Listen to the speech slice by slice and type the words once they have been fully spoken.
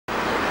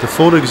The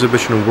photo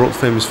exhibition of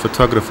world-famous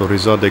photographer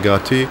Reza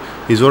Deghati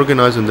is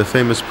organized in the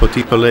famous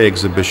Petit Palais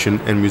exhibition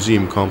and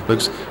museum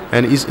complex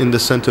and is in the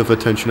center of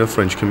attention of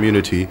French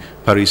community,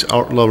 Paris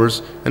art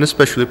lovers, and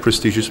especially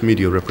prestigious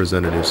media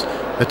representatives.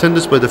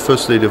 Attendance by the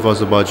First Lady of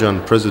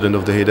Azerbaijan, President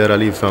of the Heydar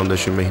Aliyev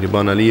Foundation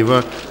Mehriban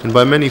Aliyeva, and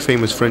by many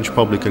famous French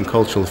public and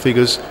cultural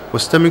figures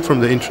was stemming from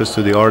the interest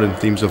to the art and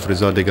themes of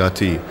Reza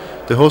Deghati.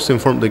 The host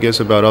informed the guests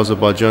about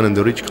Azerbaijan and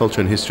the rich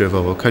culture and history of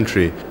our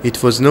country.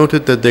 It was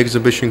noted that the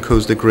exhibition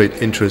caused a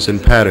great interest in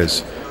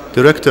Paris.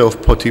 Director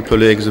of Petit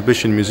Palais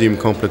Exhibition Museum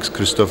Complex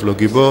Christophe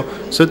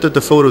said that the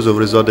photos of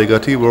Reza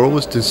Deghati were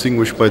always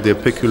distinguished by their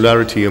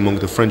peculiarity among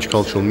the French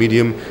cultural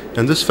medium,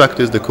 and this fact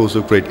is the cause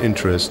of great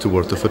interest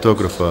toward the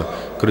photographer.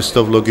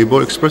 Christophe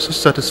expresses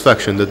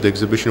satisfaction that the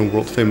exhibition of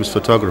world-famous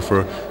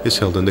photographer is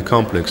held in the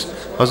complex.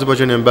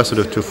 Azerbaijani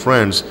ambassador to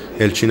France,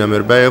 Elchin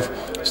Amirbeyov,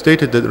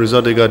 stated that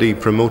Reza Deghati,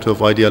 promoter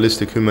of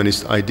idealistic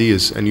humanist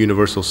ideas and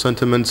universal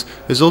sentiments,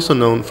 is also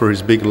known for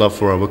his big love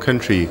for our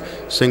country,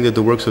 saying that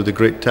the works of the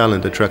great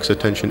talent attracts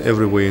attention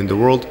everywhere in the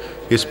world.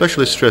 He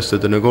especially stressed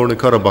that the Daghlyg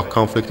Garabagh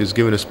conflict is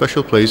given a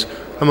special place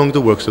among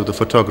the works of the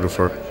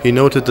photographer. He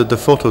noted that the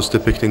photos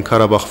depicting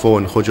Karabakh War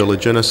and Khojaly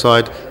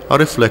genocide are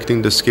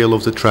reflecting the scale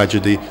of the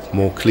tragedy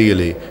more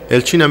clearly.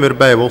 Elchin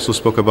Amirbeyov also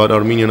spoke about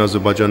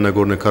Armenian-Azerbaijan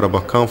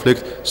Nagorno-Karabakh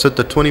conflict, said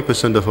that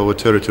 20% of our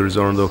territories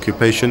are under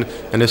occupation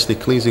and ethnic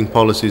cleansing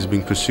policy is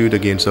being pursued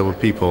against our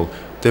people.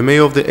 The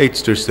mayor of the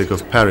 8th district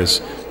of Paris,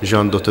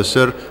 Jean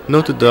Dotesser,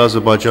 noted that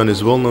Azerbaijan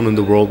is well known in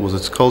the world with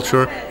its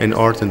culture and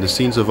art, and the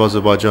scenes of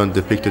Azerbaijan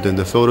depicted in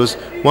the photos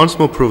once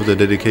more prove the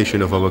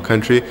dedication of our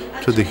country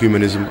to the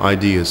humanism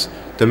ideas.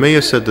 The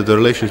mayor said that the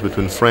relations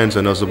between France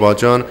and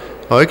Azerbaijan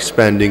are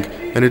expanding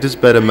and it is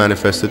better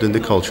manifested in the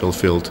cultural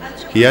field.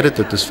 He added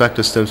that this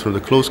factor stems from the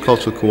close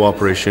cultural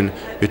cooperation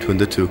between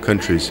the two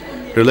countries.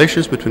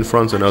 Relations between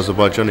France and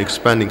Azerbaijan are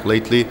expanding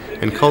lately,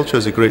 and culture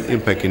has a great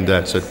impact in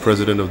that, said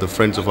President of the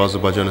Friends of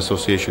Azerbaijan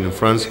Association in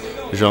France,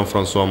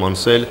 Jean-François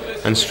Mancel,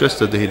 and stressed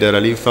that the Heydar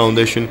Aliyev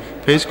Foundation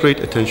pays great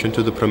attention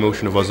to the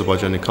promotion of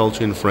Azerbaijani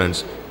culture in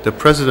France. The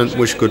President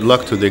wished good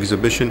luck to the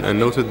exhibition and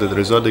noted that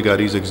Reza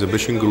Deghati's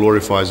exhibition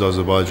glorifies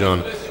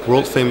Azerbaijan.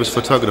 World-famous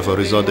photographer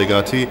Reza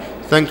Deghati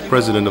thanked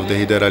President of the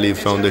Heydar Aliyev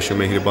Foundation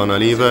Mehriban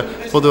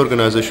Aliyeva for the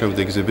organization of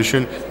the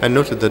exhibition and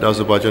noted that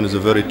Azerbaijan is a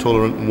very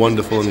tolerant,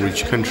 wonderful and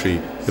rich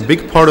country. A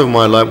big part of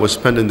my life was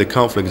spent in the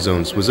conflict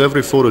zones. With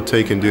every photo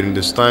taken during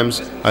these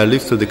times, I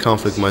lived through the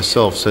conflict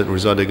myself, said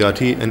Reza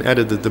Deghati, and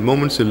added that the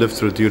moments he lived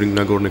through during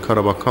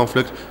Nagorno-Karabakh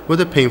conflict were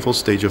the painful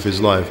stage of his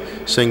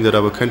life, saying that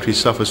our country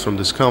suffers from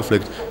this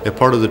conflict. A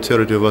part of the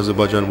territory of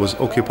Azerbaijan was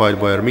occupied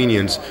by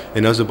Armenians,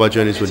 and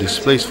Azerbaijanis were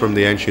displaced from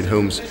their ancient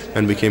homes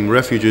and became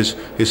refugees.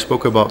 He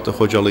spoke about the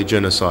Khojaly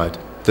genocide.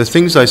 The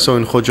things I saw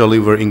in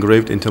Khojaly were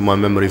engraved into my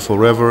memory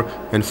forever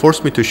and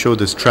forced me to show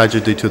this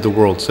tragedy to the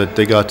world, said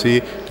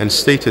Deghati, and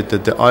stated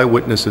that the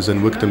eyewitnesses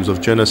and victims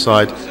of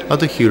genocide are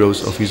the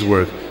heroes of his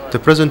work. The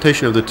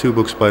presentation of the two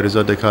books by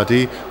Reza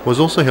Deghati was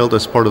also held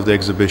as part of the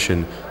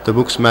exhibition. The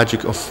books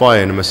Magic of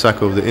Fire and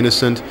Massacre of the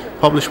Innocent,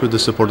 published with the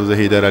support of the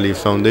Heydar Aliyev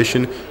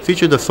Foundation,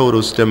 featured the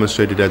photos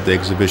demonstrated at the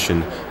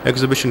exhibition.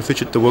 Exhibition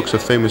featured the works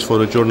of famous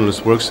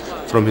photojournalist works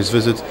from his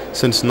visit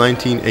since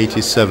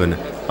 1987.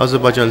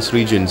 Azerbaijan's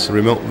regions,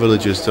 remote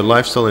villages, the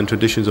lifestyle and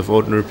traditions of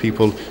ordinary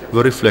people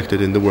were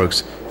reflected in the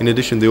works. In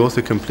addition, the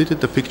author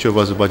completed the picture of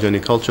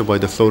Azerbaijani culture by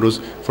the photos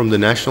from the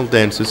national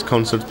dances,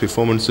 concerts,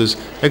 performances,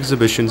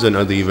 exhibitions and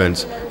other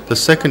events. The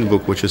second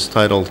book, which is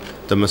titled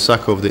The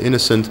Massacre of the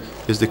Innocent,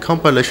 is the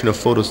compilation of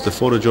photos the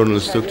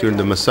photojournalists took during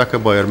the massacre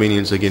by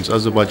Armenians against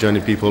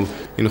Azerbaijani people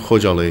in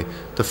Khojaly.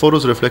 The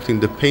photos reflecting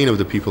the pain of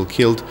the people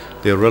killed,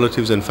 their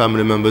relatives and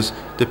family members,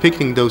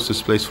 depicting those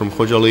displaced from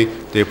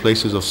Khojaly, their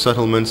places of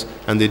settlements,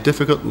 and their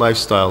difficult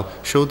lifestyle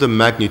showed the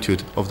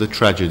magnitude of the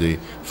tragedy.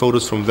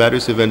 Photos from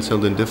various events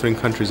held in different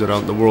countries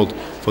around the world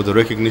for the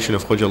recognition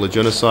of Khojaly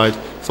genocide,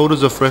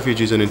 photos of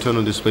refugees and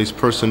internally displaced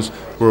persons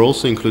were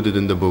also included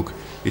in the book.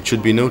 It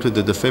should be noted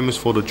that the famous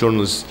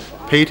photojournalist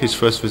paid his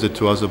first visit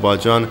to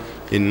Azerbaijan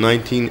in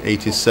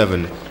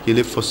 1987. He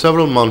lived for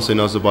several months in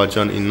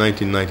Azerbaijan in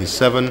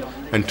 1997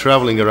 and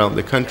traveling around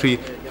the country,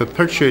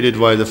 perpetuated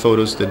via the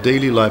photos the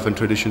daily life and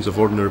traditions of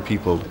ordinary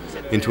people.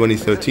 In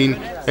 2013,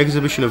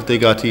 exhibition of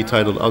Deghati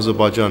titled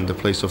Azerbaijan, the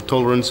Place of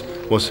Tolerance,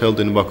 was held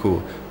in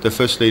Baku. The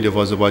First Lady of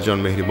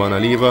Azerbaijan, Mehriban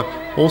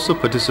Aliyeva, also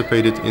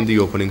participated in the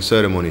opening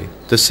ceremony.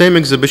 The same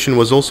exhibition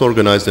was also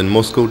organized in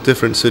Moscow,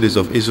 different cities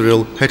of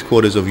Israel,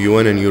 headquarters of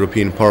UN and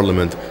European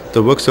Parliament.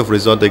 The works of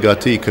Reza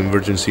Deghati,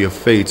 Convergency of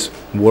Fates,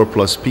 War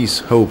plus Peace,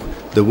 Hope,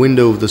 The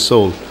Window of the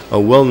Soul, are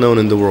well known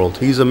in the world.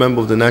 He is a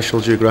member of the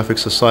National Geographic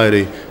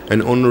Society,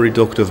 an honorary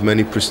doctor of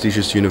many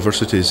prestigious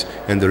universities,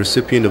 and the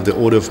recipient of the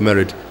Order of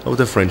Merit of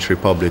the French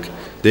Republic.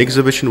 The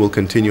exhibition will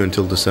continue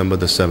until December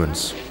the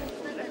 7th.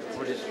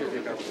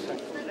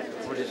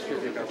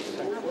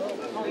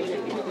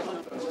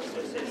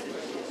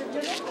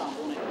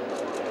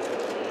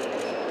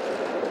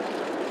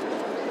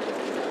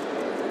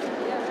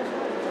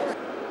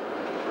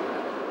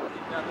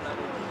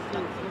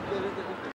 Thank you.